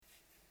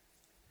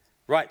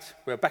Right,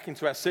 we're back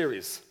into our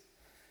series.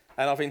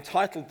 And I've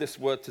entitled this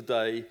word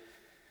today,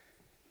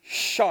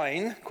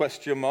 Shine,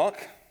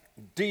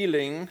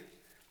 dealing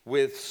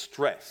with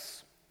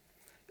stress.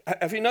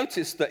 Have you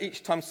noticed that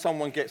each time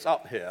someone gets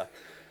up here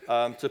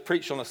to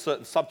preach on a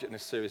certain subject in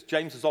this series,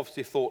 James has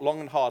obviously thought long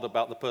and hard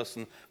about the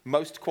person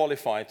most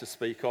qualified to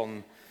speak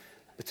on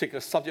a particular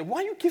subject.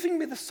 Why are you giving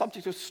me the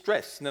subject of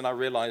stress? And then I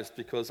realized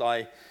because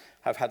I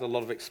have had a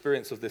lot of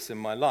experience of this in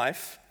my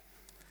life.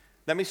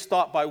 Let me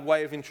start by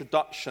way of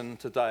introduction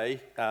today,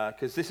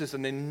 because this is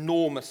an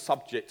enormous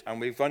subject and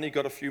we've only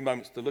got a few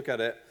moments to look at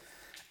it.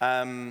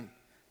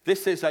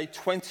 This is a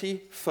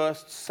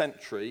 21st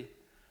century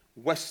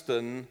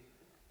Western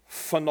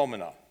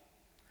phenomena.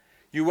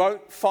 You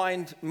won't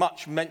find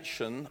much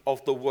mention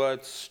of the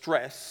word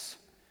stress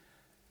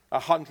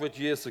 100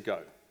 years ago.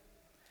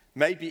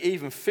 Maybe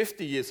even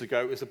 50 years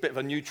ago, it was a bit of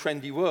a new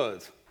trendy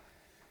word,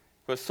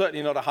 but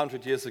certainly not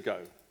 100 years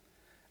ago.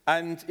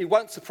 And it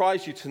won't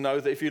surprise you to know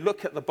that if you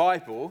look at the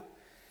Bible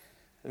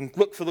and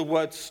look for the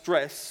word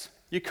stress,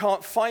 you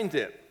can't find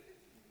it.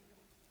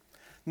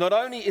 Not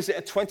only is it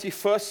a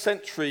 21st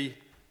century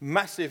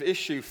massive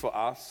issue for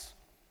us,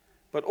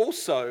 but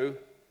also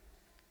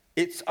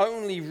it's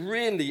only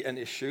really an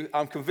issue,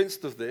 I'm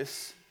convinced of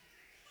this,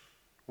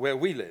 where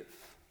we live.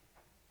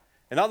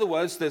 In other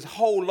words, there's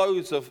whole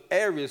loads of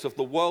areas of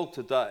the world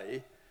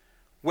today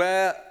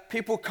where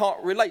people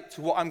can't relate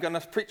to what I'm going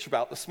to preach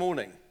about this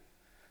morning.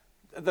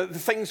 The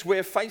things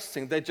we're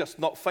facing, they're just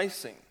not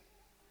facing.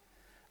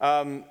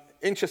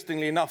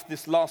 Interestingly enough,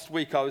 this last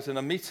week I was in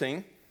a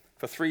meeting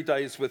for 3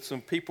 days with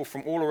some people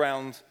from all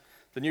around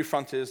the New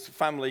Frontiers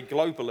family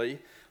globally.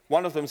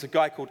 One of them is a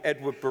guy called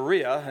Edward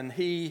Berea, and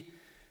he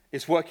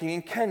is working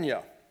in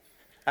Kenya.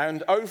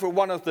 And over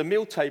one of the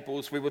meal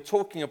tables, we were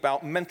talking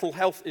about mental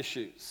health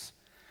issues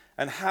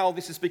and how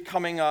this is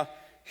becoming a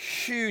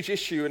huge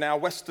issue in our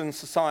Western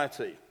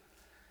society.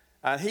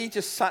 And he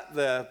just sat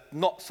there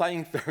not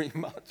saying very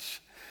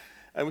much.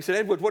 And we said,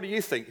 Edward, what do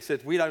you think? He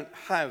said, we don't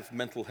have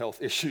mental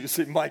health issues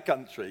in my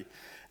country.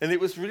 And it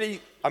was really,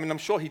 I'm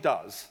sure he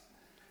does.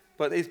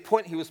 But his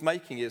point he was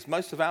making is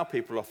most of our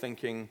people are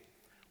thinking,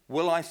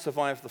 will I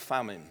survive the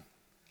famine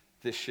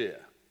this year?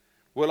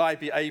 Will I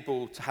be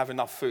able to have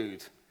enough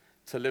food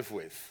to live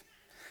with?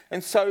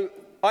 And so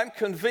I'm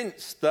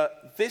convinced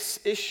that this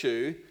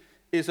issue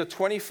is a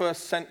 21st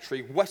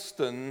century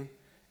Western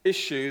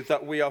issue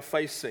that we are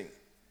facing.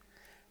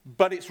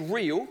 But it's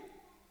real,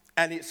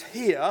 and it's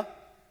here,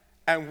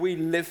 and we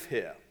live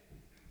here.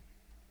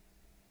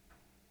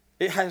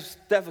 It has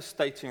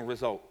devastating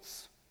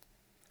results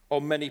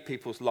on many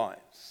people's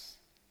lives.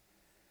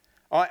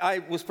 I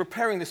was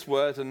preparing this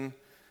word and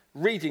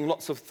reading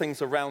lots of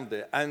things around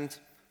it, and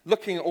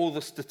looking at all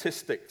the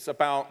statistics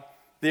about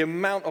the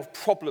amount of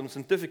problems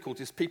and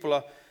difficulties people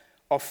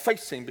are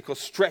facing because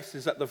stress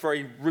is at the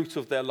very root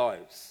of their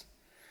lives.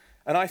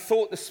 And I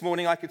thought this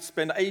morning I could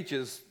spend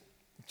ages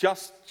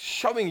just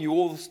showing you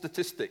all the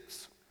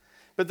statistics.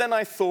 But then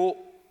I thought,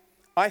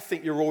 I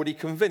think you're already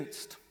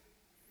convinced.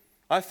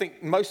 I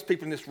think most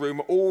people in this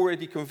room are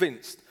already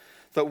convinced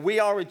that we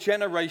are a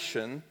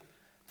generation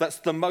that's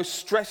the most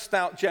stressed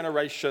out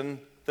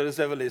generation that has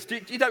ever lived.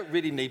 You don't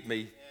really need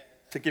me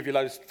to give you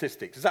loads of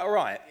statistics. Is that all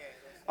right?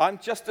 I'm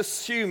just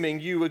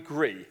assuming you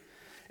agree.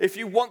 If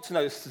you want to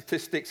know the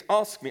statistics,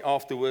 ask me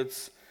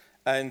afterwards,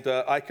 and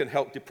I can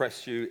help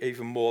depress you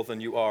even more than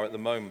you are at the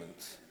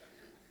moment.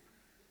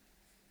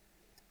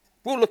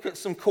 We'll look at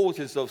some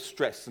causes of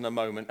stress in a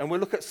moment, and we'll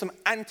look at some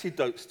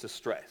antidotes to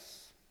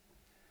stress.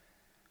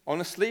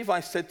 Honestly, if I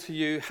said to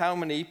you, how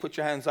many, put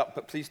your hands up,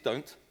 but please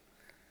don't,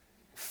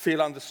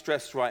 feel under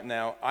stress right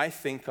now, I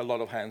think a lot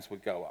of hands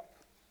would go up.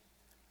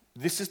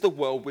 This is the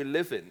world we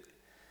live in.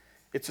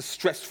 It's a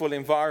stressful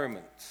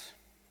environment.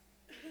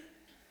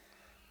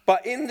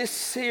 But in this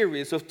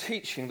series of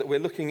teaching that we're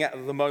looking at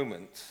the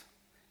moment,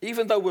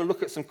 even though we'll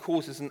look at some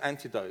causes and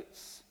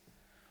antidotes,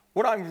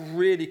 what I'm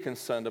really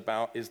concerned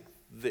about is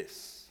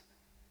this: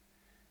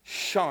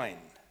 shine.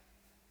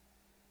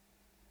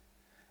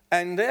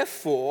 And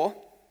therefore,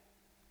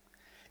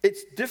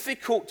 it's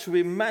difficult to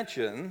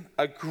imagine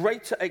a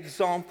greater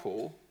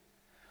example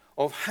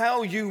of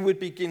how you would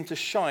begin to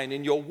shine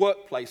in your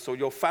workplace or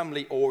your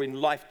family or in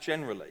life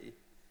generally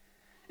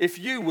if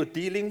you were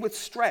dealing with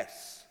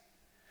stress.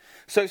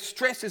 So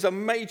stress is a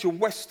major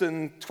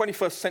Western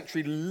 21st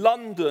century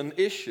London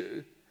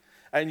issue,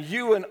 and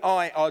you and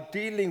I are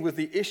dealing with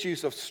the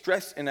issues of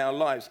stress in our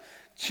lives.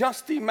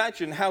 Just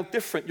imagine how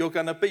different you're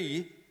going to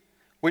be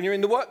when you're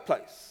in the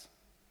workplace,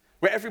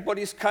 where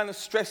everybody's kind of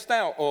stressed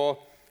out, or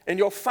in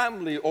your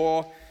family,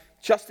 or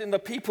just in the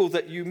people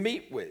that you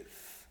meet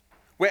with,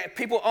 where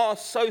people are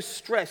so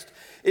stressed.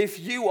 If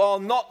you are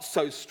not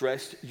so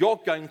stressed, you're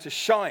going to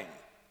shine.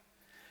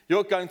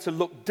 You're going to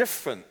look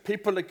different.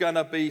 People are going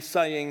to be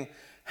saying,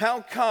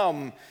 how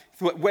come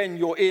when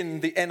you're in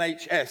the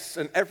NHS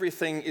and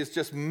everything is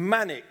just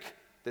manic,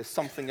 there's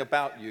something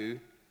about you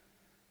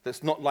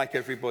that's not like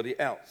everybody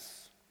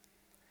else?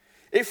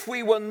 If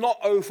we were not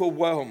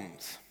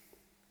overwhelmed,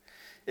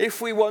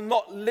 if we were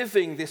not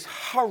living this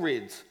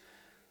hurried,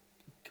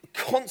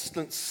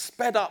 constant,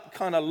 sped up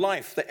kind of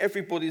life that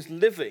everybody's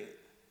living,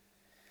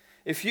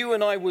 if you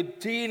and I were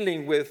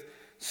dealing with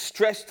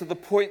stress to the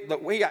point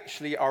that we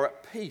actually are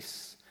at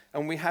peace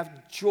and we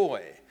have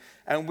joy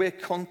and we're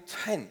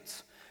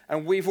content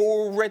and we've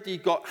already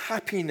got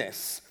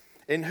happiness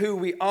in who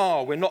we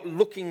are, we're not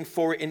looking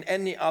for it in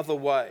any other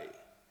way.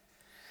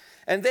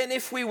 And then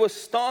if we were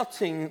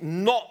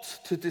starting not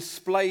to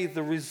display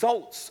the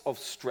results of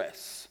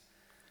stress,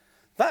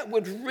 that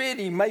would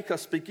really make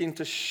us begin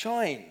to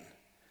shine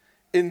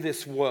in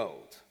this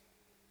world.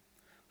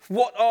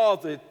 What are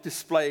the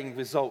displaying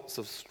results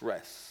of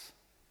stress?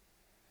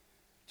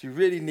 Do you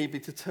really need me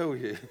to tell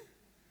you?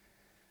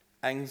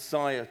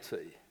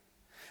 Anxiety.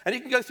 And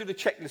you can go through the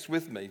checklist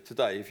with me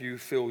today if you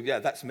feel, yeah,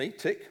 that's me,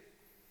 tick.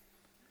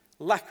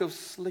 Lack of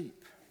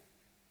sleep.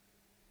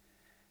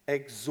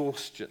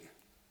 Exhaustion.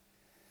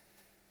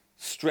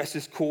 Stress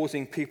is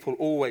causing people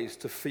always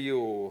to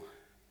feel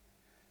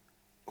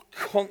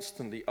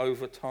constantly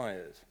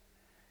overtired,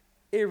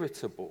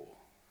 irritable.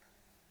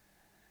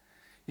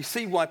 You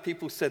see why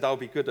people said I'll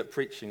be good at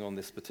preaching on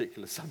this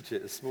particular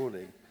subject this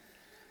morning.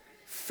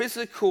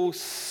 Physical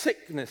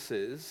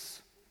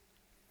sicknesses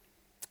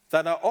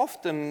that are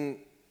often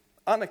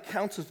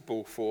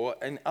unaccountable for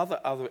in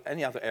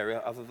any other area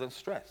other than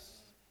stress.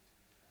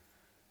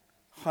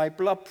 High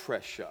blood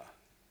pressure,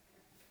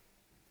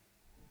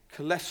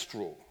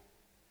 cholesterol.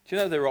 Do you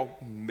know there are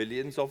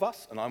millions of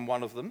us, and I'm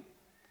one of them,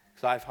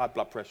 because I have high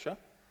blood pressure.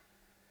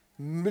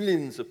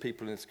 Millions of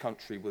people in this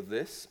country with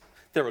this.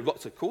 There are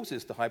lots of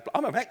causes to high blood.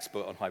 I'm an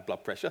expert on high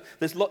blood pressure.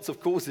 There's lots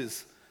of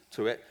causes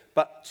to it,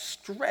 but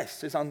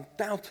stress is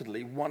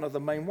undoubtedly one of the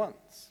main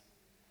ones.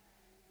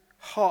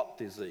 Heart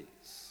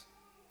disease,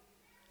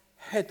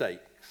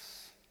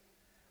 headaches,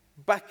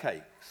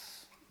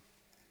 backaches,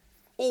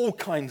 all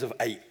kinds of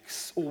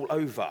aches all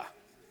over.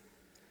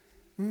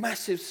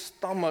 Massive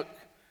stomach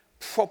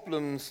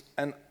problems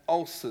and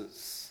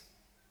ulcers.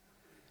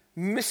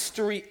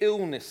 Mystery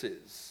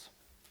illnesses,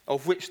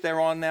 of which there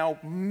are now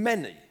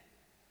many,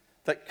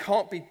 that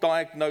can't be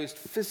diagnosed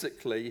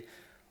physically,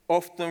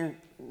 often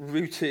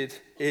rooted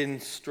in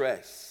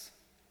stress.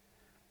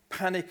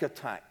 Panic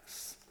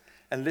attacks.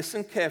 And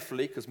listen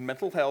carefully, because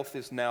mental health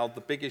is now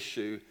the big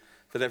issue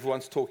that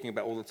everyone's talking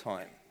about all the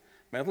time.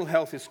 Mental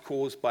health is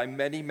caused by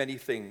many, many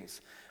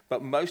things,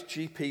 but most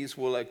GPs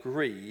will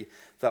agree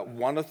that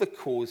one of the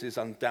causes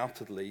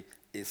undoubtedly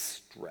is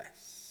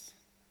stress.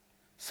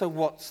 So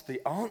what's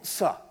the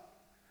answer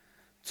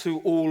to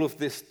all of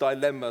this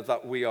dilemma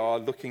that we are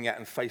looking at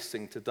and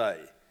facing today?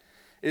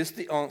 Is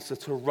the answer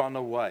to run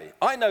away?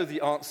 I know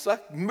the answer.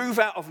 Move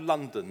out of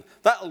London.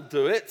 That'll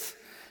do it.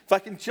 If I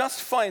can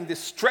just find this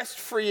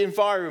stress-free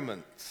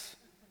environment,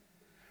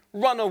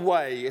 run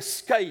away,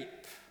 escape,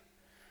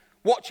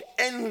 watch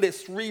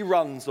endless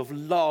reruns of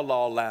La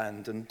La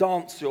Land and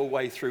dance your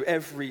way through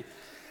every...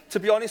 To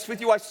be honest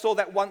with you, I saw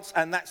that once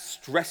and that's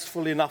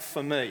stressful enough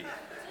for me.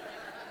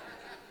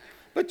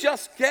 But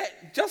just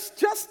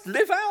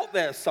live out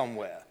there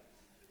somewhere.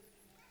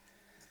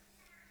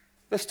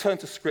 Let's turn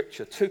to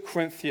Scripture. 2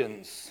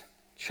 Corinthians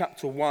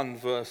chapter 1,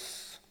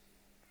 verse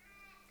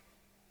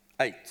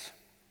 8.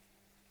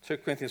 2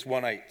 Corinthians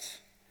 1:8.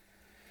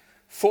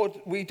 For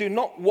we do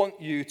not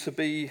want you to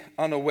be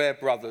unaware,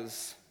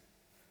 brothers,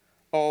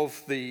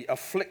 of the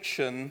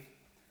affliction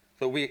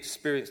that we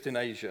experienced in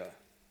Asia.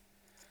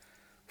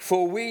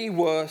 For we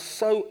were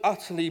so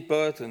utterly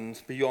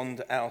burdened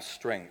beyond our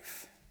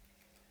strength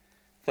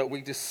that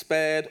we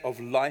despaired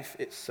of life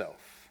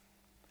itself.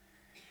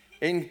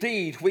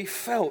 Indeed, we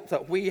felt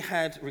that we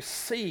had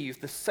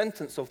received the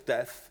sentence of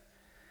death,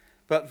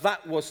 but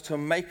that was to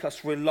make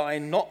us rely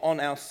not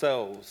on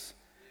ourselves,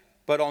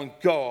 but on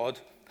God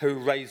who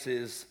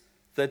raises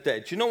the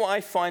dead. Do you know what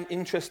I find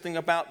interesting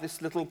about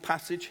this little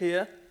passage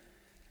here?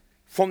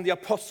 From the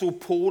Apostle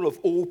Paul, of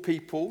all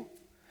people,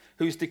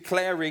 who's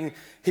declaring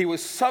he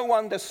was so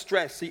under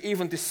stress, he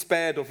even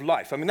despaired of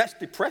life. I mean, that's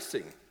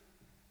depressing.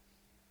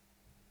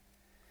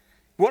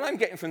 What I'm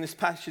getting from this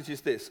passage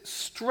is this: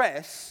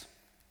 stress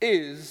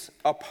is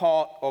a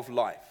part of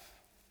life.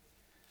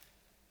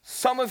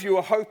 Some of you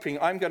are hoping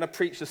I'm going to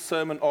preach a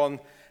sermon on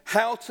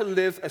how to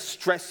live a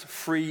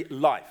stress-free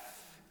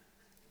life.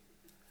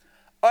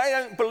 I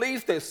don't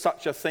believe there's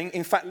such a thing.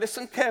 In fact,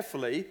 listen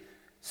carefully.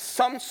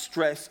 Some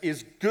stress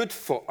is good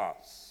for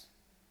us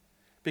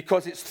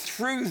because it's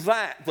through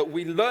that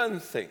we learn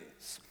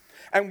things.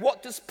 And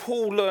what does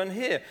Paul learn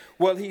here?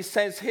 Well, he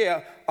says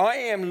here, I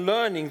am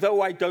learning,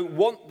 though I don't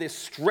want this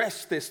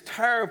stress, this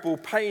terrible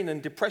pain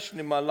and depression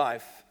in my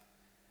life,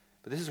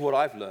 but this is what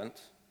I've learned,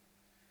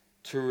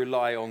 to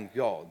rely on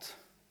God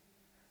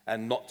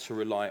and not to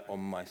rely on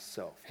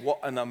myself. What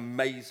an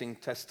amazing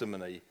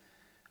testimony.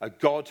 A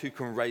God who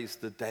can raise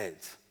the dead.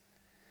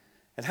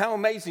 And how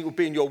amazing it would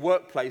be in your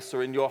workplace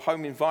or in your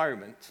home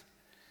environment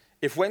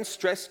if when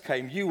stress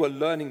came, you were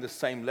learning the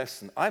same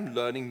lesson. I'm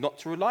learning not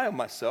to rely on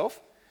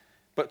myself,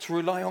 but to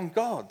rely on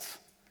God.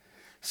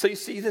 So you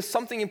see, there's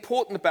something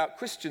important about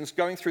Christians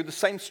going through the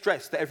same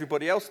stress that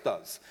everybody else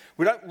does.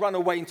 We don't run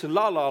away into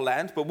La La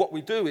Land, but what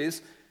we do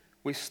is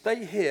we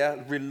stay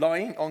here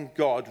relying on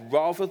God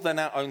rather than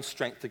our own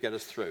strength to get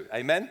us through.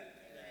 Amen?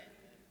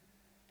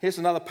 Here's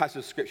another passage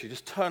of Scripture.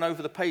 Just turn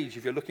over the page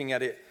if you're looking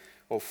at it,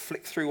 or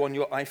flick through on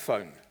your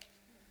iPhone.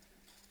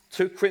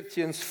 2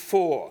 Corinthians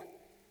 4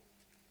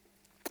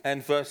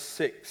 and verse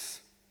 6.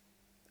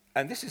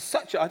 And this is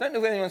I don't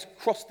know if anyone's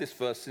crossed this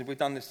verse since we've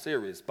done this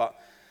series, but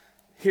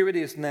here it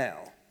is now.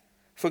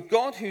 For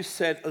God, who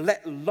said,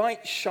 "Let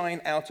light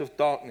shine out of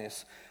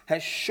darkness,"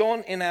 has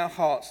shone in our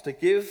hearts to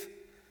give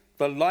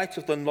the light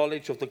of the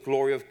knowledge of the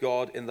glory of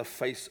God in the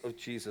face of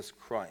Jesus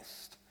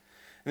Christ.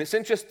 And it's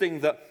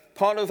interesting that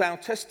part of our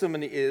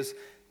testimony is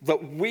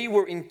that we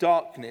were in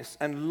darkness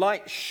and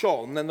light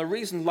shone, and the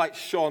reason light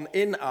shone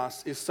in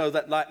us is so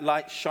that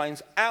light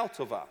shines out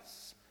of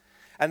us.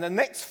 And the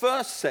next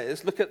verse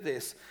says, look at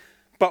this,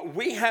 but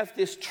we have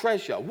this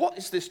treasure. What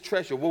is this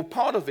treasure? Well,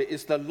 part of it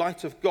is the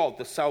light of God,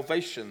 the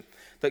salvation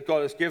that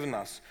God has given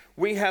us.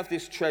 We have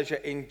this treasure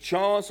in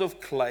jars of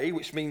clay,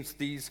 which means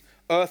these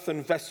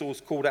earthen vessels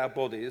called our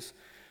bodies,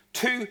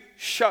 to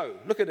show,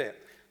 look at it,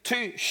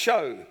 to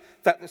show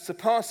that the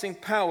surpassing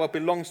power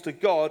belongs to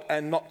God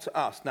and not to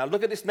us. Now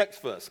look at this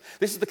next verse.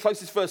 This is the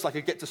closest verse I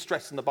could get to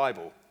stress in the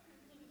Bible.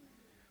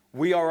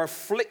 We are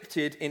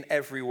afflicted in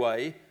every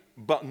way,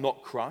 but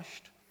not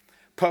crushed,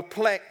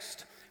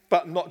 perplexed,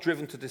 but not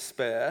driven to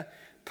despair,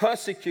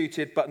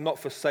 persecuted, but not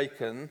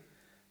forsaken,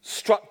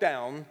 struck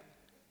down,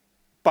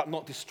 but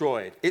not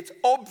destroyed. It's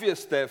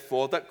obvious,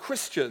 therefore, that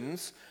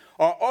Christians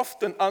are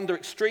often under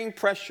extreme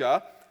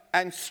pressure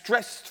and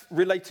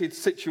stress-related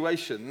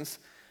situations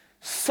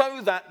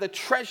so that the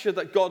treasure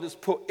that God has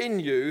put in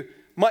you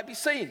might be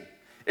seen.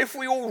 If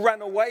we all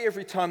ran away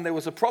every time there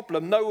was a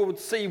problem, no one would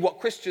see what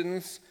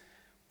Christians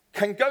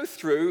can go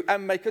through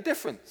and make a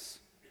difference.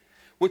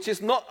 Which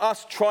is not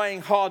us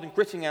trying hard and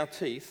gritting our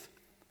teeth,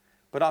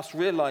 but us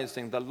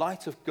realizing the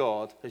light of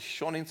God has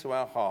shone into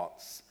our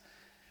hearts.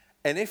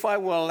 And if I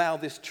will allow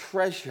this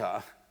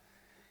treasure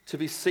to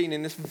be seen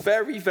in this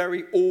very,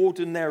 very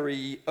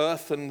ordinary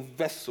earthen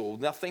vessel,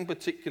 nothing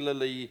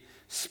particularly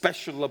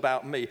special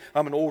about me,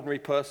 I'm an ordinary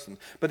person,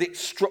 but the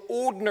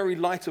extraordinary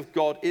light of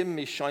God in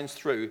me shines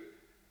through.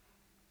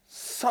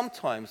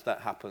 Sometimes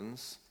that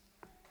happens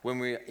when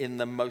we're in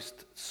the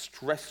most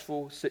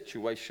stressful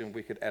situation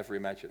we could ever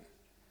imagine.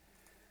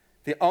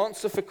 The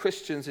answer for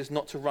Christians is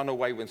not to run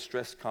away when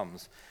stress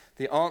comes.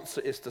 The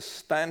answer is to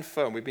stand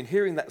firm. We've been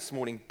hearing that this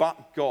morning,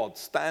 but God,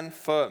 stand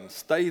firm,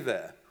 stay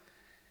there,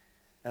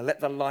 and let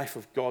the life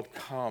of God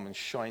come and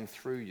shine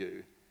through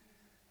you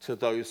to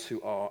those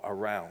who are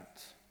around.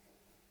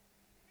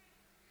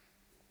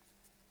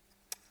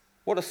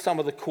 What are some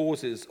of the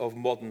causes of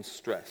modern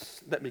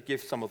stress? Let me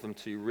give some of them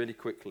to you really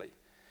quickly.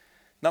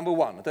 Number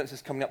one, I don't know if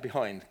it's coming up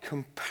behind,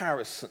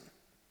 comparison.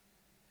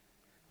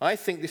 I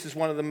think this is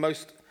one of the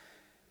most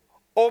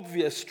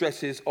obvious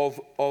stresses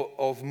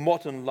of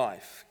modern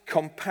life,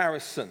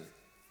 comparison.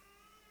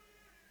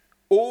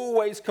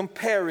 Always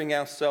comparing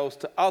ourselves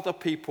to other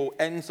people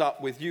ends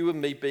up with you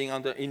and me being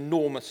under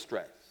enormous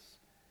stress,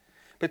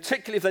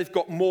 particularly if they've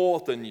got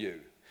more than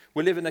you.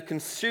 We live in a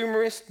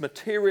consumerist,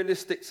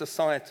 materialistic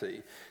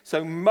society,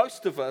 so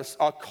most of us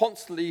are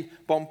constantly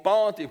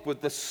bombarded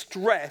with the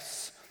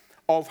stress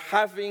of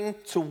having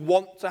to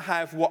want to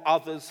have what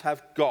others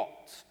have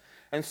got.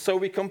 And so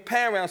we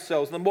compare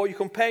ourselves. The more you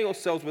compare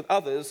yourselves with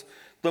others,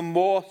 the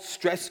more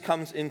stress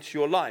comes into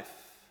your life.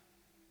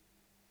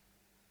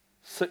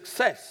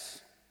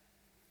 Success.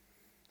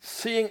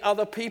 Seeing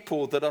other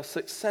people that are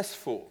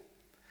successful,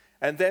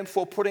 and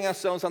therefore putting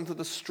ourselves under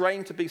the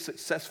strain to be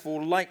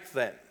successful like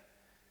them.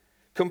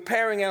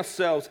 Comparing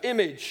ourselves,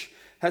 image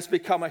has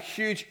become a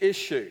huge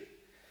issue.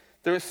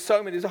 There's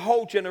a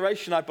whole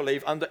generation, I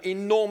believe, under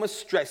enormous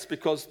stress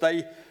because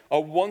they are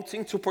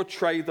wanting to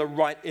portray the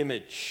right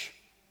image.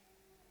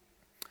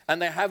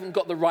 And they haven't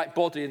got the right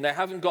body, and they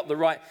haven't got the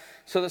right...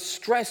 So the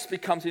stress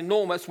becomes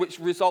enormous, which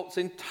results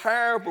in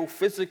terrible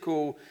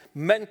physical,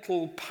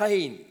 mental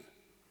pain.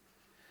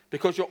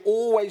 Because you're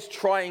always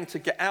trying to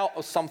get out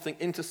of something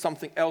into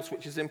something else,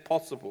 which is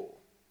impossible.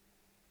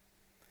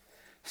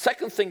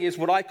 Second thing is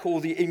what I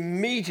call the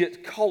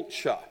immediate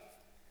culture.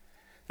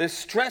 There's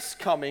stress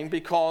coming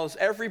because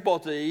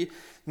everybody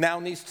now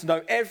needs to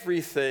know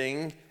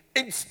everything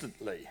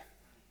instantly.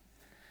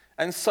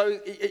 And so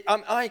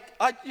I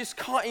just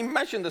can't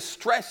imagine the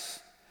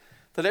stress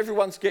that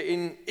everyone's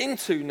getting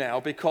into now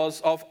because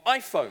of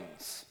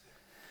iPhones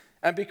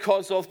and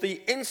because of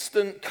the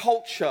instant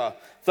culture,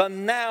 the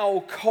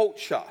now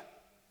culture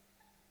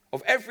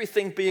of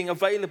everything being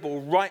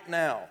available right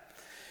now.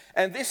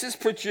 And this is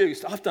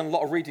produced, I've done a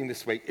lot of reading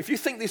this week. If you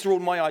think these are all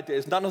my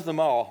ideas, none of them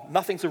are.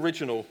 Nothing's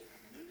original.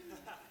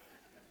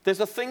 There's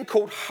a thing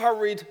called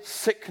hurried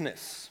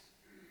sickness.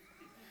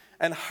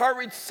 And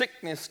hurried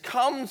sickness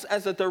comes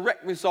as a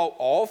direct result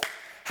of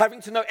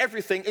having to know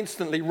everything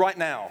instantly right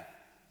now.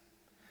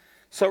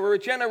 So we're a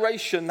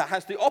generation that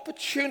has the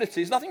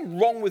opportunities, nothing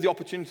wrong with the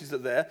opportunities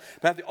that are there,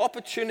 but have the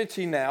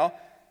opportunity now.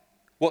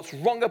 What's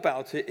wrong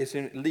about it is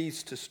it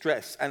leads to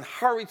stress. And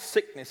hurried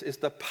sickness is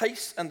the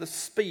pace and the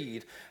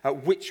speed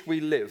at which we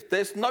live.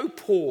 There's no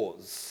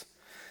pause.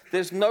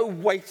 There's no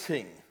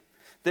waiting.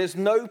 There's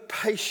no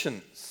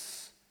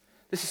patience.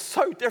 This is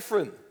so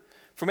different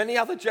from any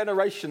other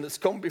generation that's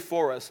gone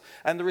before us.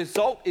 And the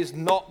result is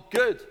not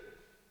good.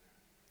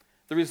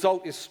 The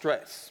result is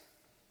stress.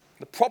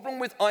 The problem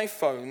with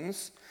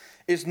iPhones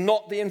is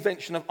not the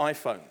invention of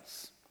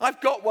iPhones.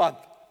 I've got one.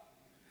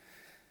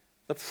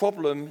 The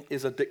problem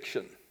is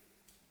addiction.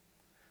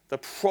 The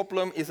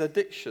problem is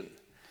addiction.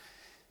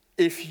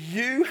 If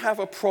you have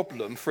a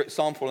problem, for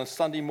example, on a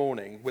Sunday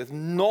morning with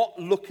not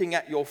looking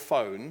at your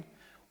phone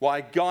while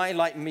a guy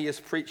like me is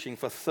preaching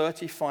for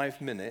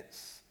 35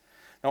 minutes,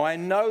 now I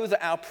know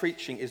that our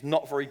preaching is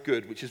not very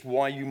good, which is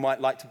why you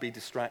might like to be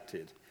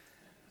distracted.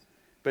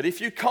 But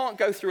if you can't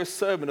go through a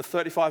sermon of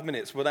 35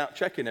 minutes without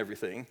checking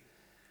everything,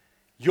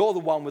 you're the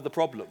one with the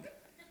problem.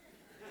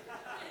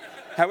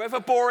 However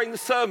boring the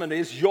sermon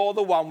is, you're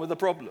the one with the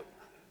problem.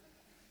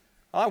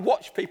 I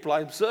watch people, I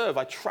observe,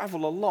 I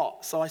travel a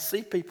lot, so I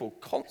see people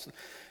constantly.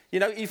 You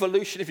know,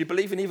 evolution, if you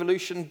believe in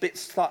evolution, bits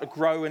start to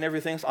grow and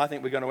everything. So I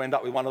think we're going to end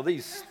up with one of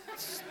these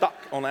stuck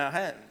on our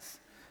hands.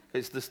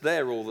 It's just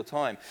there all the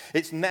time.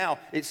 It's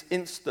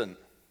instant.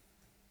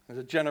 There's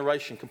a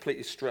generation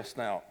completely stressed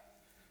out.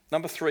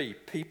 Number 3,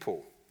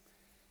 people.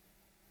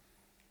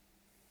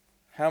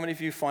 How many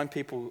of you find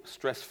people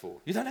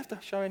stressful? You don't have to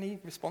show any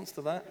response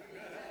to that.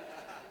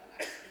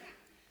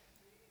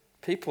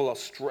 People are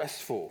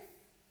stressful.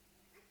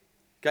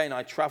 Again,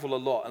 I travel a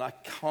lot, and I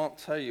can't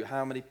tell you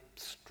how many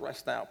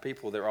stressed out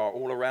people there are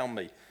all around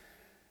me.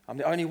 I'm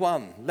the only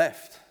one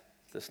left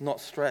that's not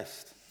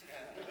stressed.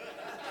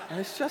 And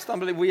it's just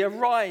unbelievable. We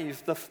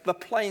arrive, the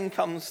plane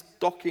comes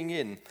docking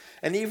in,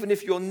 and even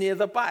if you're near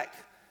the back,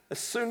 as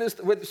soon as,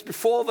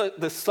 before the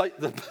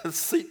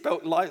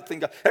seatbelt light thing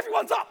goes,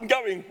 everyone's up and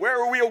going.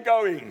 Where are we all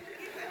going?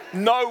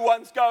 No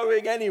one's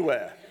going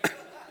anywhere.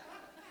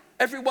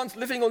 Everyone's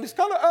living on this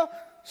kind of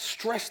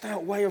stressed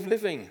out way of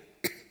living.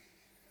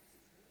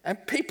 And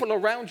people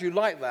around you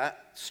like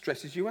that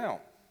stresses you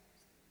out.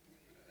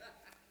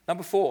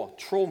 Number 4,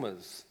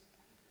 traumas.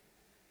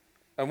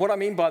 And what I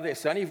mean by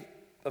this,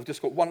 I've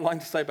just got one line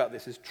to say about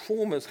this, is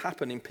traumas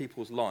happen in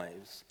people's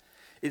lives.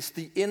 It's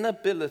the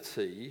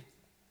inability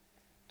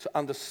to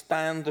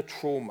understand the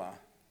trauma,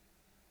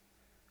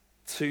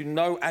 to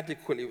know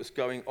adequately what's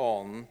going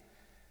on,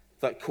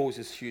 that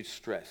causes huge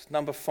stress.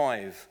 Number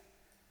 5,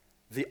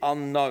 the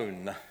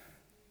unknown.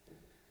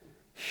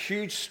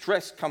 Huge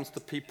stress comes to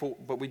people,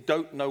 but we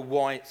don't know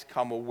why it's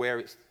come or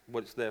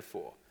what it's there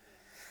for.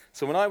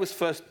 So when I was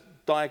first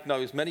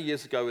diagnosed many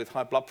years ago with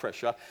high blood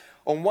pressure,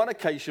 on one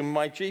occasion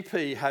my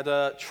GP had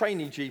a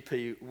trainee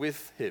GP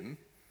with him,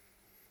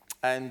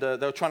 and they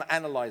were trying to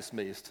analyze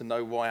me as to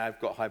know why I've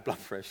got high blood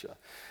pressure.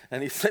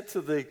 And he said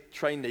to the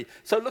trainee,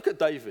 so look at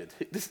David.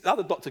 This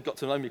other doctor got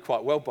to know me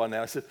quite well by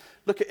now. I said,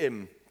 look at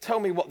him. Tell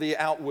me what the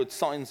outward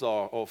signs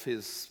are of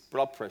his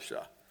blood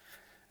pressure.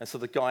 And so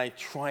the guy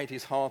tried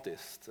his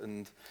hardest,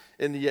 and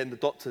in the end,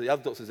 the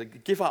other doctor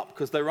said, give up,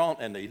 because there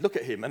aren't any. Look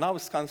at him. And I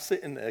was kind of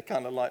sitting there,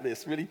 kind of like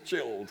this, really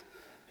chilled.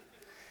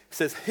 He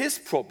says, his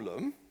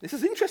problem, this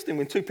is interesting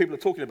when 2 people are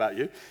talking about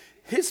you,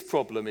 his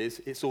problem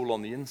is it's all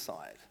on the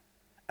inside,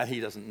 and he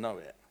doesn't know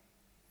it.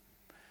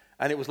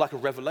 And it was like a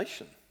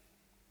revelation.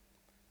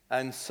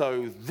 And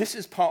so this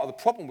is part of the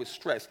problem with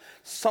stress.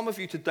 Some of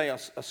you today are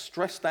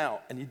stressed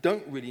out, and you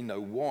don't really know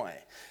why.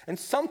 And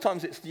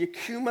sometimes it's the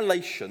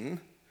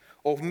accumulation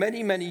of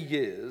many, many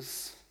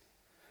years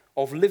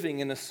of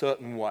living in a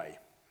certain way.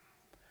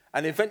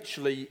 And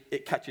eventually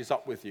it catches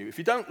up with you. If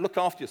you don't look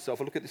after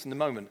yourself, I'll look at this in a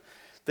moment,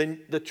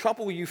 then the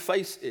trouble you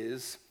face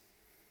is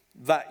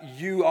that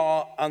you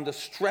are under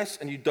stress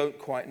and you don't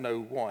quite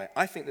know why.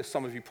 I think there's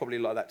some of you probably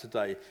like that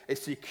today.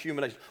 It's the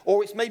accumulation.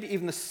 Or it's maybe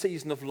even the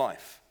season of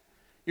life.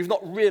 You've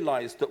not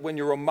realized that when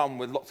you're a mum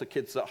with lots of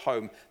kids at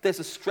home, there's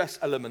a stress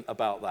element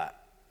about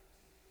that.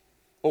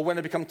 Or when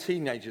they become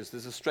teenagers,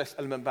 there's a stress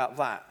element about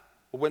that.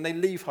 Or when they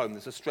leave home,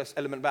 there's a stress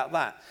element about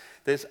that.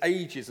 There's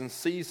ages and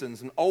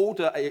seasons, and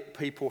older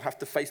people have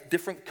to face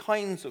different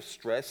kinds of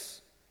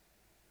stress.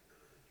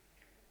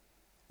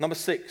 Number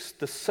 6,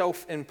 the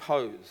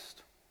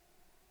self-imposed.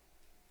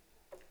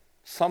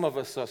 Some of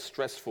us are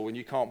stressful, and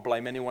you can't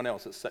blame anyone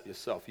else except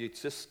yourself. You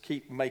just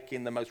keep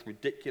making the most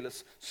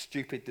ridiculous,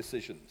 stupid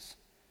decisions.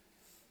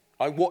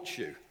 I watch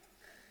you.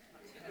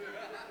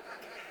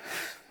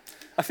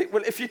 I think,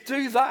 well, if you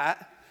do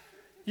that,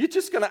 you're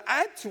just going to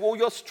add to all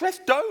your stress.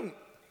 Don't.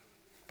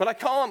 But I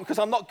can't, because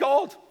I'm not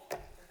God.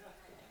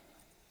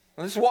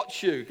 I just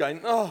watch you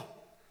going, oh,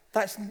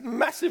 that's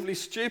massively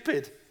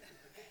stupid.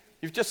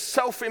 You've just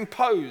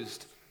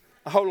self-imposed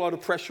a whole lot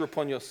of pressure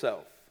upon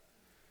yourself.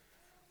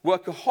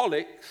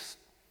 Workaholics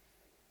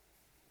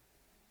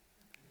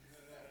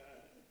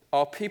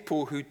are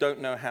people who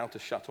don't know how to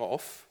shut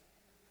off,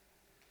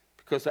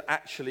 because they're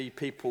actually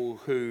people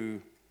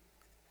who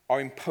are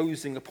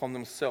imposing upon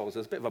themselves.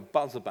 There's a bit of a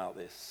buzz about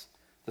this.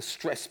 The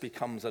stress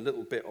becomes a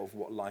little bit of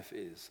what life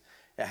is.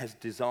 It has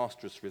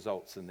disastrous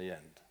results in the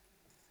end.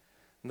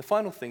 And the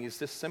final thing is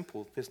this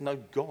simple. There's no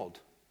God.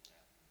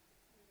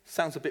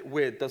 Sounds a bit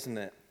weird, doesn't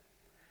it?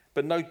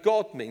 But no,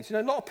 God means,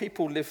 a lot of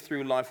people live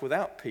through life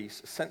without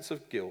peace, a sense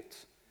of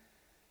guilt,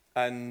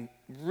 and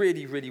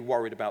really, really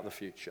worried about the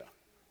future.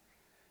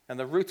 And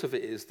the root of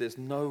it is there's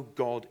no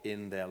God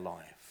in their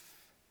life.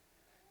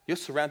 You're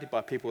surrounded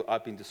by people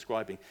I've been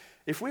describing.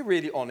 If we're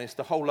really honest,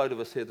 a whole load of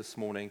us here this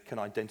morning can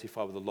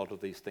identify with a lot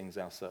of these things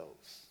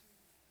ourselves.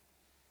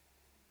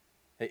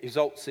 It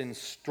results in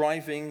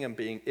striving and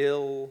being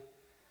ill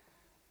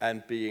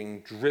and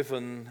being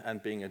driven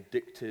and being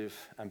addictive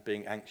and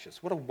being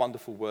anxious. What a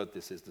wonderful word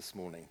this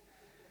morning.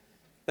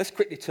 Let's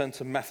quickly turn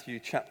to Matthew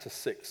chapter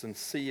 6 and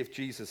see if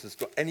Jesus has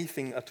got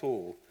anything at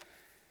all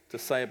to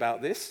say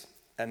about this.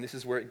 And this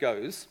is where it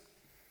goes.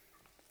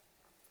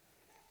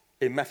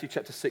 In Matthew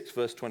chapter 6,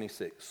 verse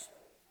 26.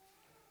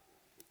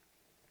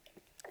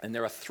 And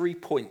there are 3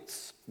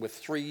 points with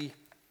 3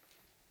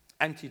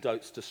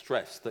 antidotes to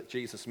stress that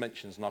Jesus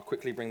mentions, and I'll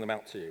quickly bring them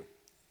out to you.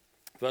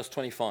 Verse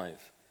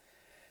 25.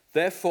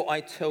 Therefore I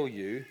tell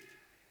you,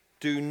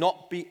 do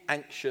not be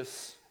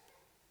anxious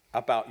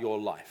about your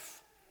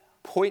life.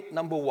 Point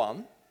number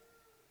 1,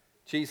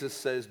 Jesus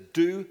says,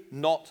 do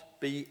not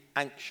be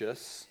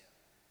anxious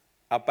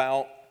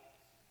about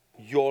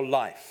your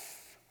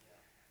life.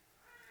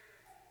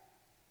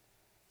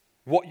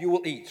 What you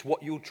will eat,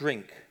 what you'll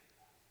drink,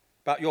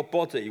 about your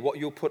body, what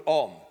you'll put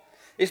on.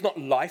 Is not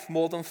life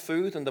more than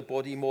food and the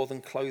body more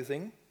than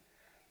clothing?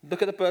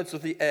 Look at the birds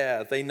of the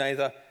air. They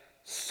neither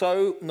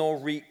sow nor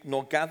reap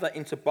nor gather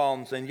into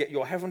barns, and yet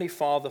your heavenly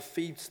Father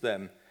feeds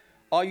them.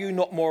 Are you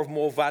not more of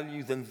more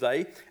value than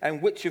they?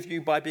 And which of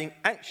you, by being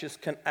anxious,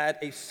 can add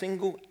a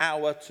single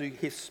hour to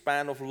his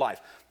span of life?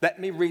 Let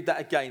me read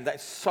that again.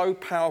 That's so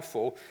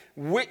powerful.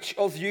 Which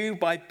of you,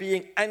 by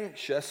being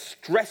anxious,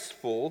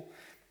 stressful,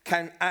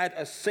 can add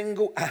a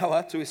single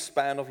hour to his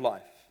span of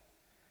life?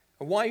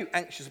 And why are you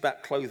anxious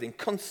about clothing?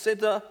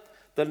 Consider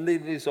the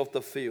lilies of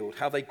the field,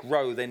 how they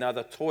grow, they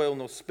neither toil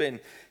nor spin.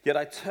 Yet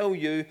I tell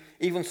you,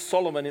 even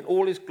Solomon in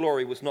all his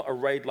glory was not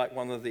arrayed like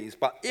one of these.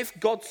 But if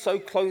God so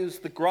clothes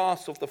the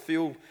grass of the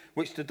field,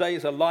 which today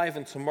is alive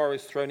and tomorrow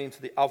is thrown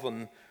into the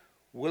oven,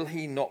 will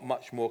he not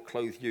much more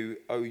clothe you,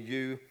 O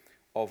you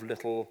of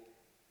little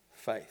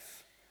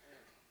faith?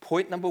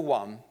 Point number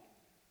 1,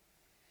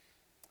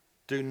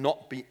 do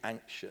not be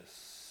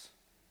anxious.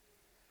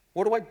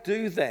 What do I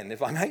do then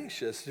if I'm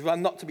anxious, if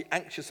I'm not to be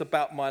anxious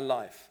about my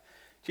life?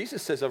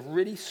 Jesus says a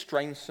really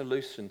strange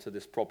solution to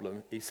this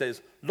problem. He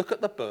says, look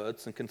at the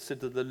birds and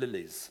consider the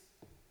lilies.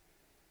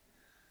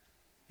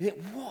 You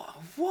think,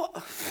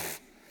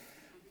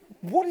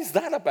 what is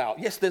that about?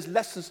 Yes, there's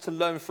lessons to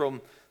learn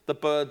from the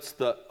birds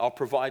that are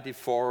provided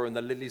for and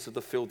the lilies of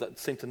the field that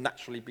seem to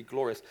naturally be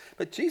glorious.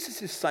 But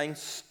Jesus is saying,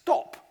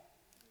 stop.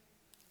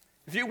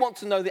 If you want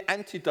to know the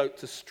antidote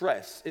to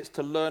stress, it's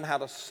to learn how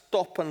to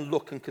stop and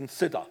look and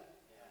consider.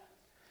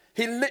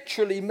 He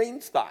literally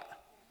means that.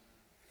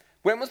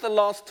 When was the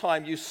last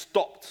time you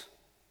stopped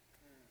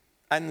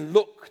and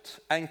looked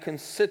and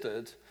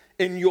considered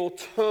in your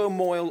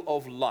turmoil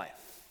of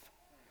life?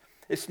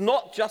 It's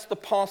not just a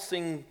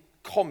passing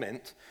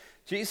comment.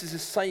 Jesus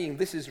is saying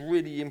this is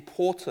really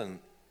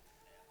important.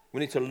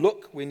 We need to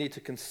look, we need to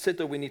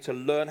consider, we need to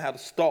learn how to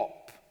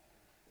stop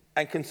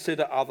and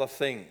consider other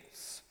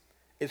things.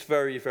 It's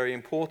very, very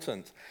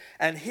important.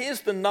 And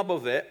here's the nub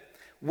of it.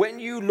 When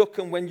you look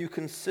and when you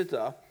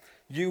consider,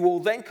 you will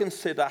then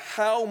consider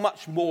how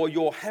much more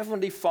your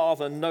heavenly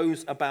Father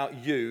knows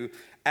about you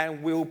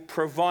and will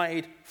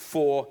provide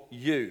for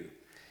you.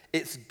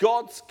 It's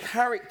God's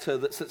character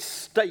that's at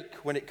stake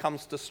when it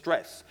comes to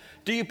stress.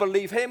 Do you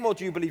believe him or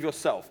do you believe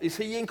yourself? Is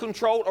he in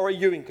control or are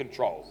you in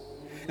control?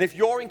 And if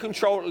you're in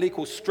control, it'll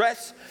equal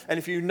stress. And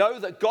if you know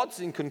that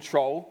God's in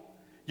control,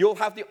 you'll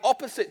have the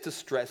opposite to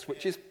stress,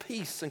 which is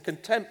peace and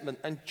contentment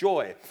and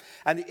joy.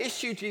 And the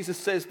issue Jesus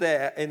says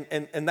there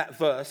in that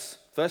verse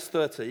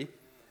 30,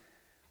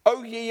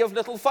 O ye of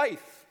little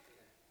faith.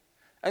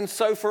 And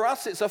so for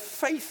us, it's a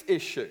faith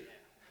issue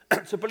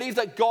to believe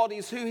that God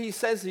is who he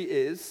says he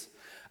is,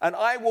 and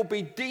I will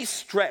be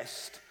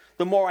de-stressed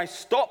the more I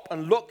stop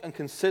and look and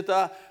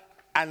consider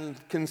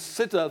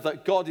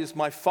that God is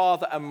my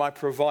Father and my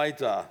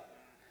provider.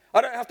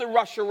 I don't have to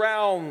rush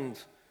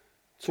around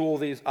to all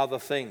these other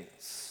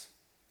things.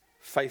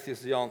 Faith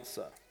is the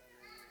answer.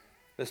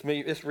 Let's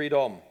read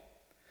on.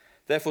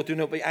 Therefore, do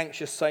not be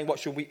anxious, saying, what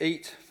shall we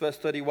eat? Verse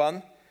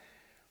 31.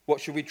 What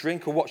should we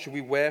drink or what should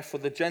we wear? For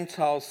the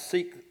Gentiles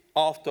seek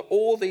after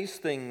all these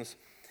things,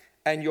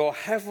 and your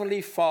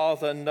heavenly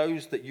Father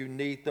knows that you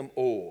need them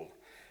all.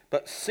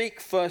 But seek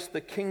first the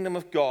kingdom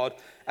of God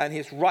and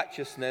his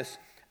righteousness,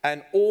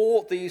 and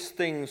all these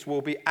things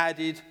will be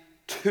added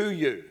to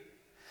you.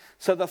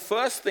 So the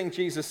first thing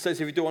Jesus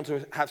says, if you do want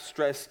to have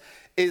stress,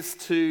 is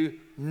to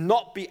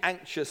not be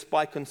anxious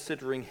by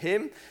considering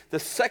him. The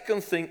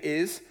second thing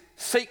is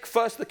seek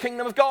first the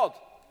kingdom of God.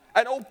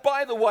 And oh,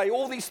 by the way,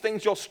 all these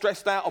things you're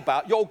stressed out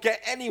about, you'll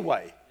get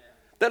anyway.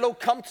 They'll all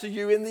come to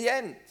you in the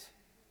end.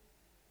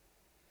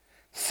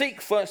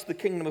 Seek first the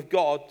kingdom of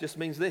God just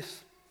means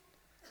this.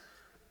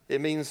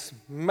 It means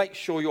make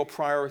sure your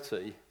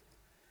priority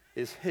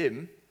is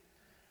him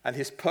and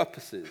his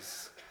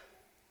purposes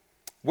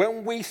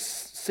When we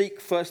seek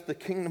first the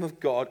kingdom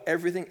of God,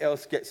 everything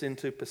else gets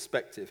into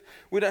perspective.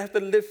 We don't have to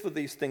live for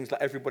these things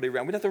like everybody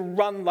around. We don't have to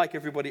run like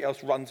everybody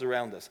else runs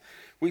around us.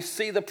 We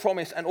see the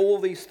promise and all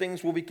these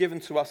things will be given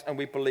to us and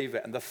we believe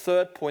it. And the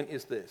third point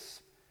is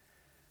this.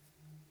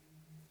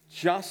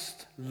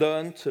 Just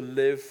learn to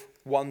live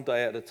one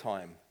day at a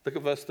time. Look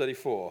at verse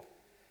 34.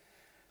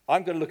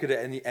 I'm going to look at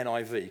it in the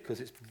NIV because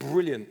it's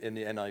brilliant in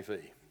the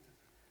NIV.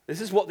 This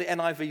is what the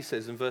NIV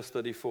says in verse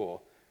 34.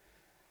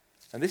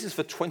 And this is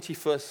for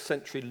 21st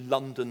century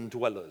London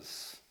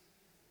dwellers.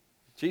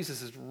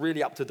 Jesus is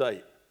really up to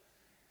date.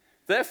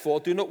 Therefore,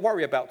 do not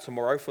worry about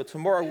tomorrow, for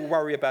tomorrow will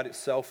worry about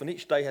itself, and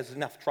each day has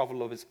enough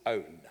trouble of its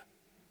own.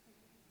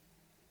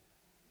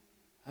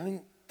 I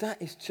mean,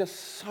 that is just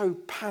so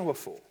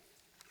powerful.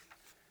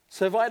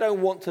 So if I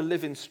don't want to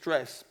live in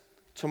stress,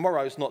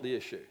 tomorrow is not the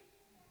issue.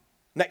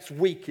 Next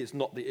week is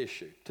not the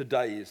issue.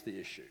 Today is the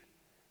issue.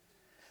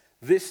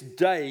 This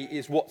day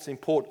is what's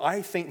important.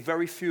 I think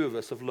very few of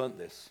us have learnt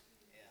this.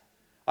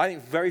 I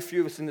think very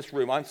few of us in this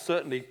room, I'm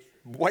certainly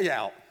way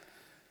out.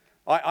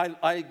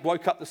 I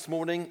woke up this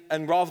morning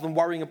and rather than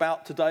worrying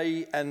about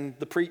today and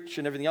the preach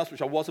and everything else,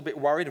 which I was a bit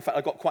worried, in fact,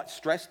 I got quite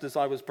stressed as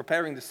I was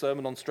preparing this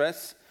sermon on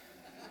stress.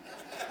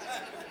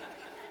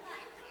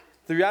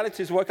 The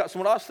reality is I woke up this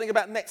morning, I was thinking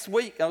about next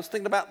week. I was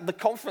thinking about the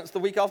conference the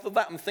week after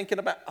that. I'm thinking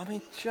about,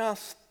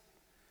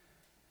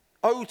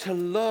 to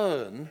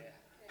learn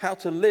how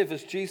to live,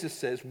 as Jesus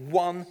says,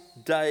 one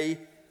day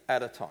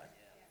at a time.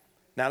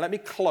 Now, let me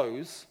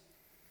close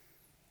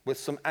with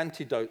some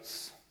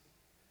antidotes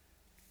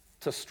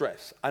to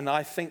stress. And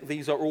I think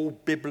these are all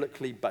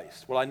biblically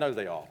based. Well, I know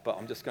they are, but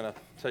I'm just going to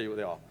tell you what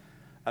they are.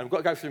 And we've got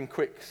to go through them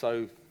quick,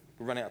 so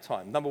we're running out of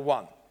time. Number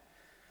one,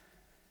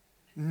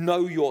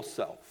 know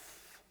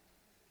yourself.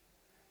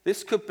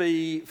 This could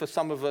be, for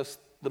some of us,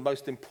 the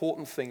most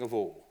important thing of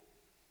all.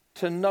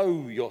 To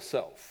know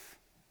yourself.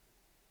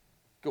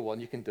 Go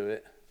on, you can do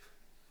it.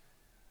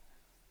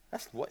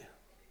 That's what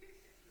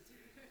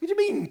do you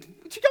mean?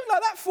 What you going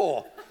like that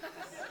for?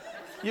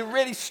 You're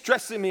really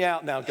stressing me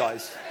out now,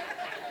 guys.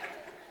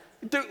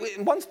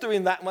 One's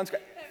doing that, one's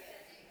going.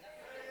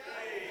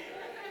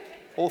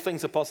 All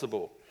things are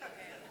possible.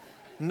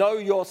 Know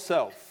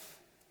yourself.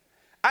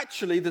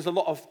 Actually, there's a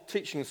lot of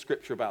teaching in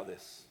Scripture about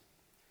this.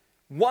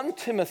 1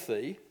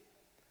 Timothy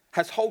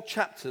has whole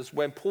chapters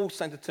when Paul's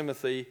saying to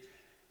Timothy,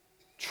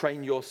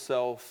 train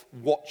yourself,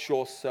 watch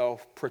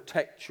yourself,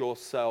 protect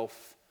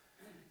yourself,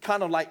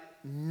 kind of like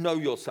know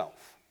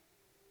yourself.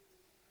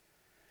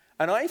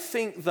 And I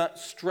think that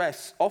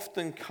stress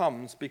often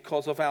comes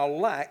because of our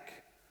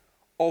lack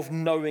of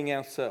knowing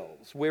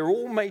ourselves. We're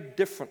all made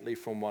differently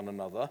from one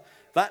another.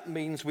 That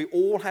means we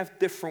all have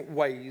different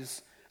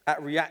ways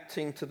at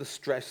reacting to the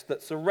stress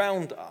that's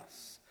around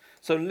us.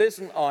 So Liz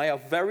and I are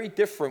very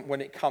different when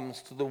it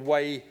comes to the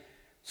way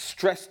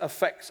stress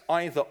affects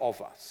either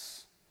of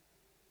us.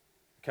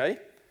 Okay?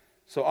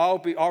 So I'll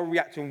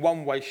react in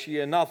one way, she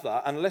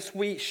another. Unless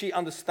she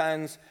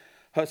understands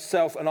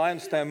herself and I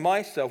understand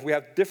myself, we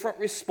have different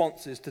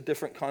responses to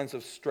different kinds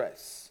of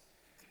stress.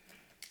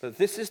 But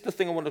this is the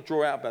thing I want to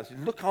draw out about.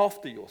 Look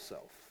after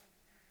yourself.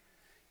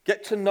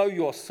 Get to know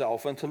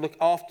yourself and to look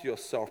after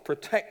yourself.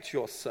 Protect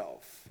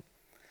yourself.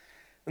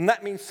 And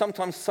that means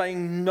sometimes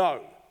saying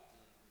no.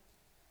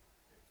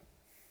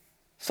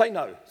 Say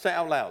no. Say it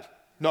out loud.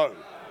 No.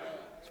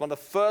 It's one of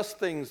the first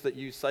things that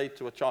you say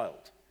to a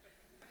child.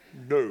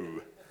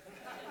 No.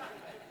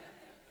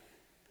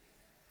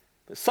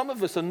 But some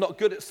of us are not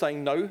good at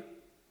saying no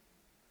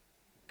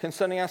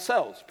concerning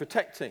ourselves,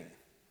 protecting,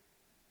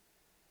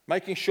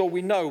 making sure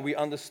we know, we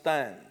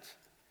understand.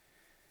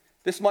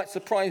 This might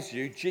surprise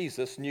you.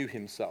 Jesus knew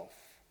himself.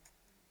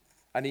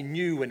 And he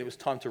knew when it was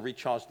time to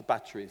recharge the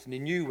batteries. And he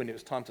knew when it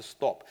was time to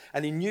stop.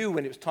 And he knew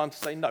when it was time to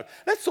say no.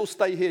 Let's all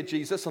stay here,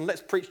 Jesus, and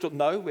let's preach to...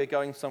 No, we're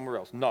going somewhere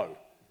else. No.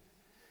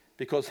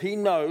 Because he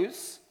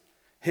knows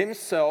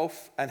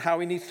himself and how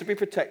he needs to be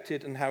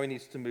protected and how he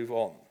needs to move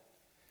on.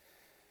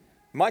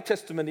 My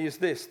testimony is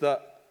this,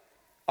 that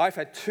I've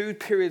had 2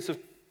 periods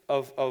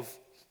of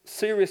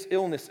serious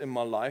illness in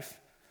my life.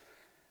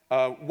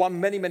 One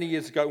many, many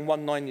years ago and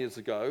one 9 years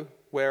ago,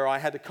 where I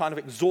had a kind of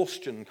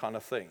exhaustion kind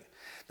of thing.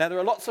 Now, there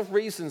are lots of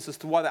reasons as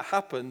to why that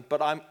happened,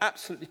 but I'm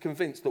absolutely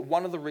convinced that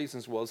one of the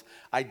reasons was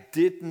I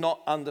did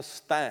not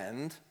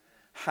understand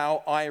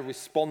how I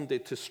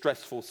responded to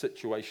stressful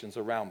situations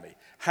around me.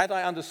 Had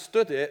I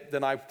understood it,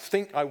 then I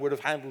think I would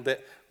have handled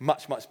it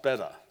much, much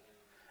better.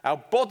 Our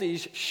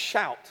bodies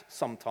shout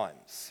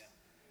sometimes.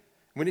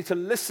 We need to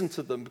listen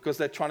to them because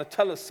they're trying to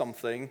tell us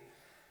something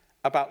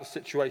about the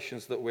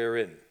situations that we're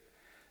in.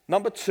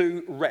 Number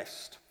 2,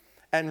 rest.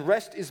 And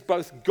rest is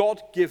both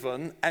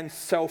God-given and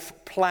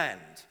self-planned.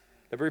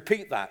 Let me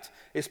repeat that.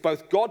 It's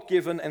both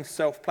God-given and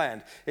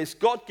self-planned. It's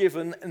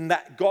God-given in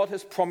that God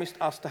has promised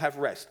us to have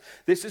rest.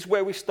 This is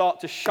where we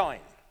start to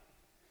shine.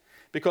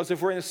 Because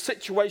if we're in a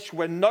situation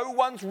where no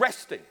one's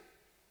resting,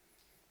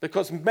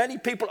 because many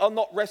people are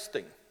not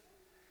resting,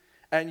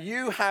 and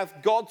you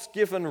have God's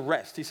given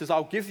rest, he says,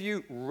 I'll give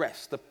you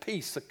rest, a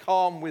peace, a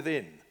calm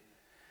within,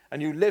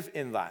 and you live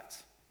in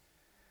that,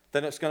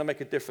 then it's going to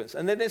make a difference.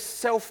 And then there's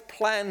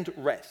self-planned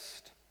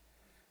rest.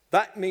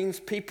 That means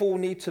people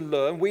need to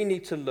learn, we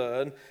need to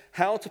learn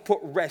how to put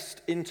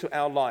rest into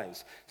our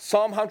lives.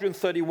 Psalm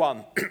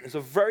 131 is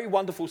a very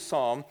wonderful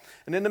psalm,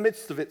 and in the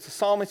midst of it, the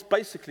psalmist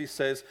basically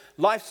says,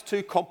 life's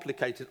too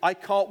complicated, I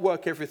can't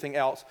work everything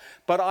out,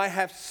 but I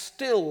have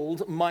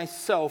stilled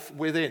myself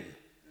within.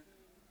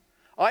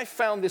 I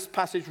found this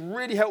passage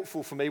really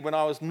helpful for me when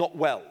I was not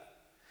well,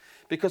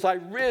 because I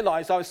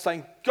realized I was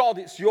saying, God,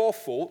 it's your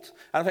fault,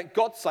 and I think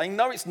God's saying,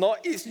 no, it's not,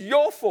 it's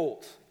your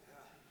fault.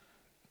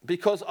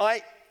 Because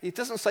it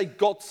doesn't say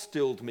God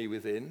stilled me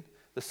within.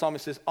 The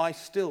psalmist says, I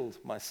stilled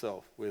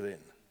myself within.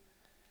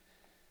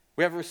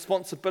 We have a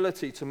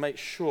responsibility to make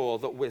sure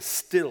that we're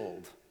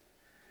stilled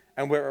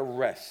and we're at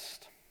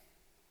rest.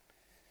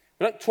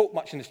 We don't talk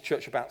much in this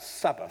church about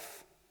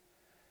Sabbath.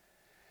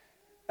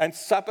 And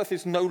Sabbath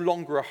is no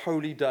longer a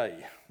holy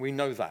day. We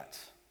know that.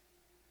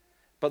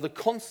 But the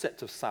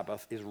concept of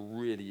Sabbath is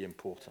really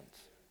important.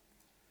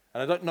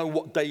 And I don't know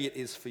what day it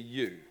is for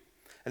you.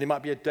 And it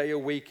might be a day a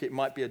week, it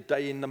might be a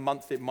day in the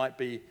month, it might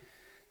be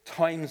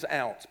times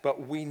out.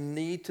 But we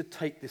need to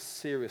take this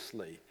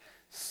seriously.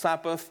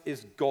 Sabbath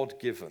is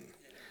God-given.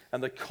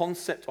 And the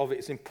concept of it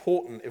is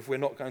important if we're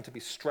not going to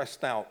be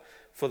stressed out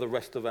for the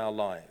rest of our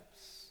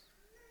lives.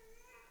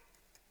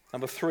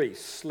 Number 3,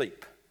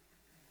 sleep.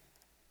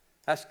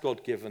 That's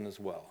God-given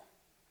as well.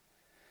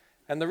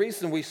 And the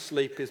reason we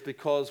sleep is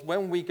because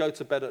when we go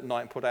to bed at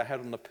night and put our head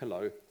on the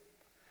pillow,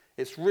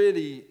 it's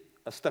really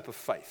a step of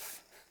faith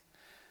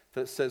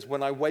that says,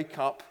 when I wake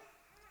up,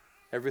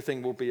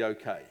 everything will be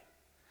okay.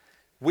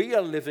 We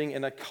are living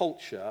in a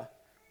culture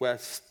where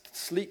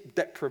sleep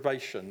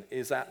deprivation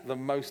is at the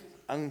most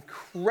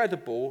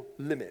incredible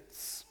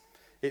limits.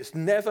 It's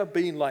never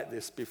been like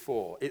this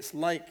before. It's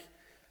like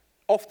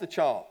off the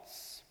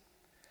charts.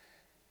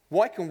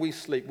 Why can we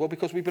sleep? Well,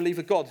 because we believe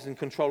that God is in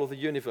control of the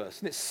universe.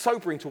 And it's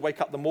sobering to wake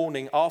up the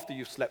morning after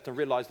you've slept and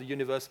realize the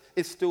universe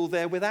is still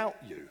there without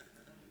you.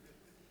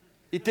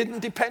 It didn't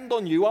depend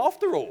on you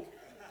after all.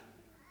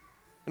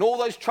 And all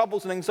those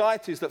troubles and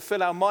anxieties that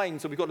fill our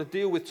minds that we've got to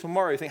deal with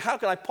tomorrow, you think, how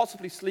can I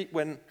possibly sleep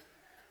when,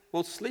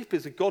 well, sleep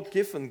is a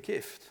God-given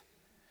gift.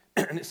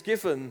 And it's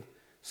given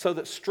so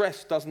that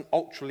stress doesn't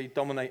ultimately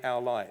dominate our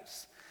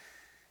lives.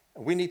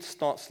 And we need to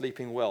start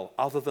sleeping well,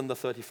 other than the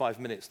 35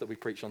 minutes that we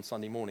preach on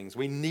Sunday mornings.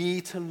 We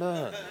need to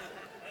learn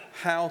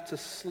how to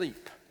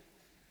sleep.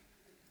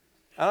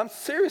 And I'm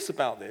serious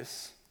about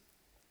this.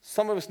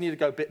 Some of us need to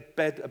go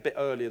bed a bit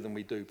earlier than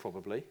we do,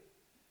 probably.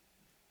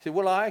 You say,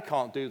 well, I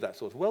can't do that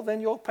sort of. Well, then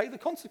you'll pay the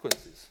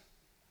consequences.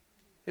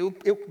 It'll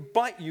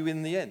bite you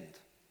in the end.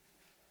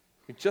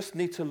 We just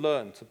need to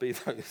learn to be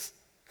those.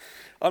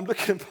 I'm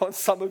looking upon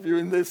some of you,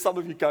 and there's some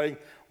of you going,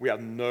 we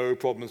have no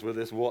problems with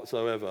this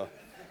whatsoever.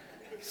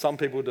 Some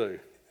people do.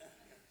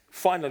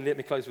 Finally, let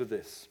me close with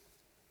this.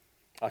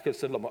 I could have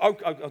said a lot more.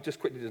 I'll just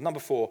quickly do this.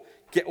 Number 4,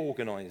 get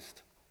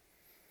organized.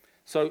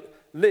 So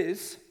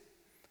Liz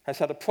has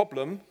had a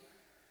problem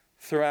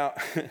throughout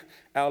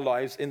our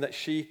lives in that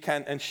she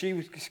can, and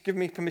she's given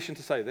me permission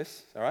to say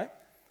this, all right?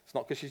 It's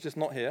not because she's just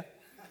not here.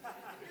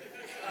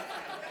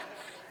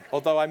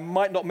 Although I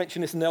might not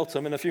mention this in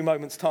Eltham in a few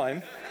moments'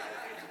 time.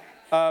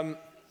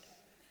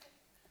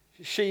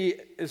 She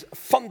is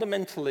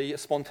fundamentally a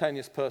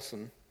spontaneous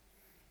person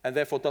and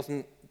therefore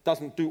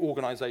doesn't do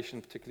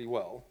organization particularly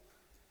well.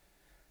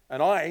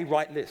 And I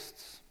write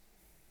lists.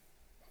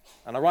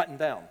 And I write them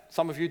down.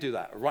 Some of you do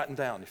that. Write them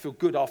down. You feel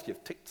good after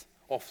you've ticked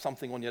off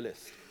something on your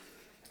list.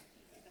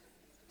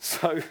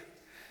 So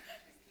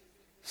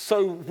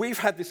we've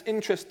had this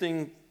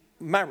interesting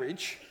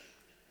marriage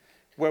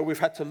where we've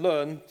had to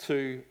learn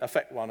to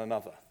affect one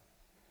another.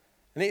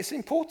 And it's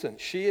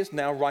important. She is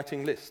now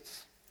writing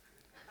lists.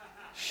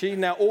 She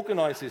now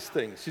organizes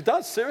things. She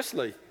does,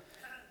 seriously.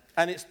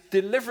 And it's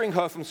delivering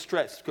her from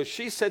stress, because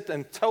she said,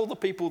 and tell the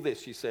people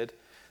this, she said,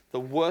 the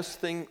worst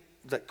thing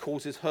that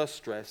causes her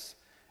stress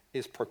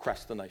is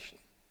procrastination.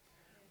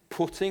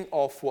 Putting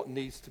off what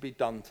needs to be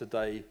done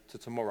today to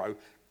tomorrow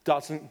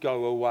doesn't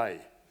go away.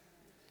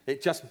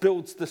 It just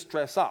builds the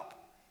stress up.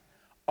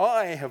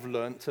 I have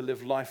learned to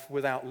live life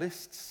without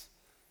lists.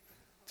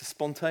 Just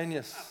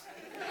spontaneous.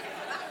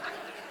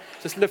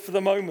 Just live for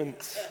the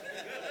moment.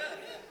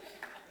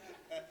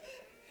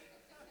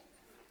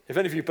 If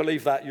any of you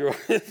believe that, you're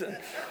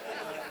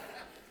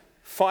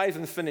 5,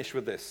 and finish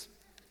with this.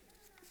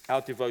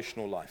 Our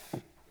devotional life.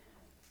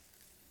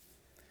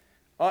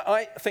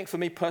 I think for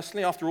me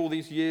personally, after all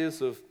these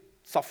years of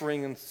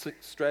suffering and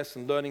stress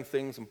and learning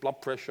things and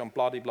blood pressure and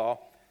blah-de-blah,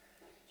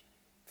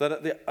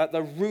 that at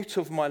the root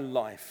of my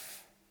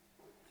life,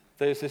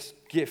 there's this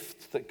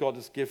gift that God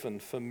has given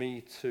for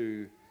me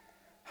to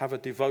have a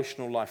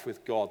devotional life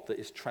with God that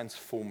is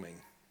transforming.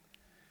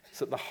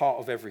 It's at the heart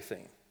of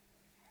everything.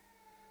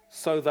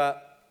 So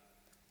that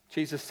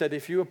Jesus said,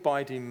 if you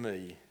abide in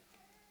me,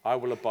 I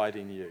will abide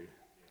in you.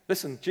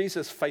 Listen,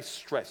 Jesus faced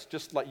stress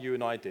just like you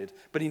and I did,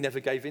 but he never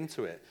gave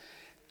into it.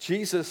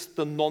 Jesus,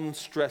 the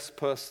non-stress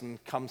person,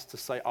 comes to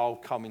say, I'll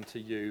come into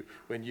you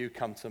when you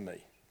come to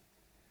me.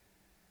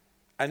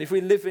 And if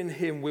we live in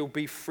him, we'll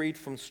be freed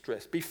from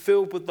stress. Be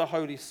filled with the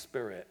Holy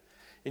Spirit.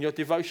 In your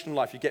devotional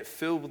life, you get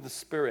filled with the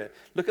Spirit.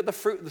 Look at the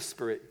fruit of the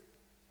Spirit.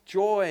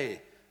 Joy,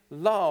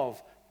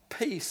 love,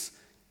 peace,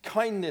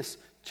 kindness,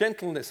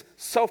 gentleness,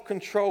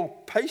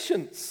 self-control,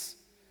 patience.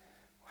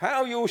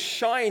 How you'll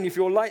shine if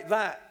you're like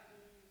that.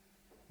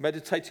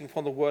 Meditating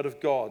upon the word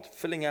of God,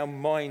 filling our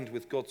mind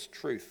with God's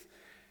truth,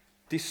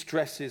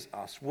 distresses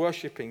us.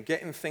 Worshipping,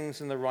 getting things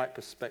in the right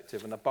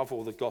perspective, and above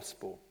all, the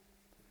gospel.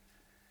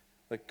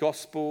 The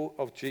gospel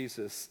of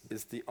Jesus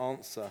is the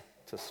answer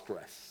to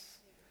stress.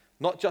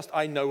 Not just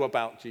I know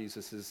about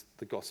Jesus is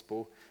the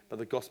gospel, but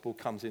the gospel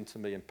comes into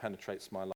me and penetrates my life.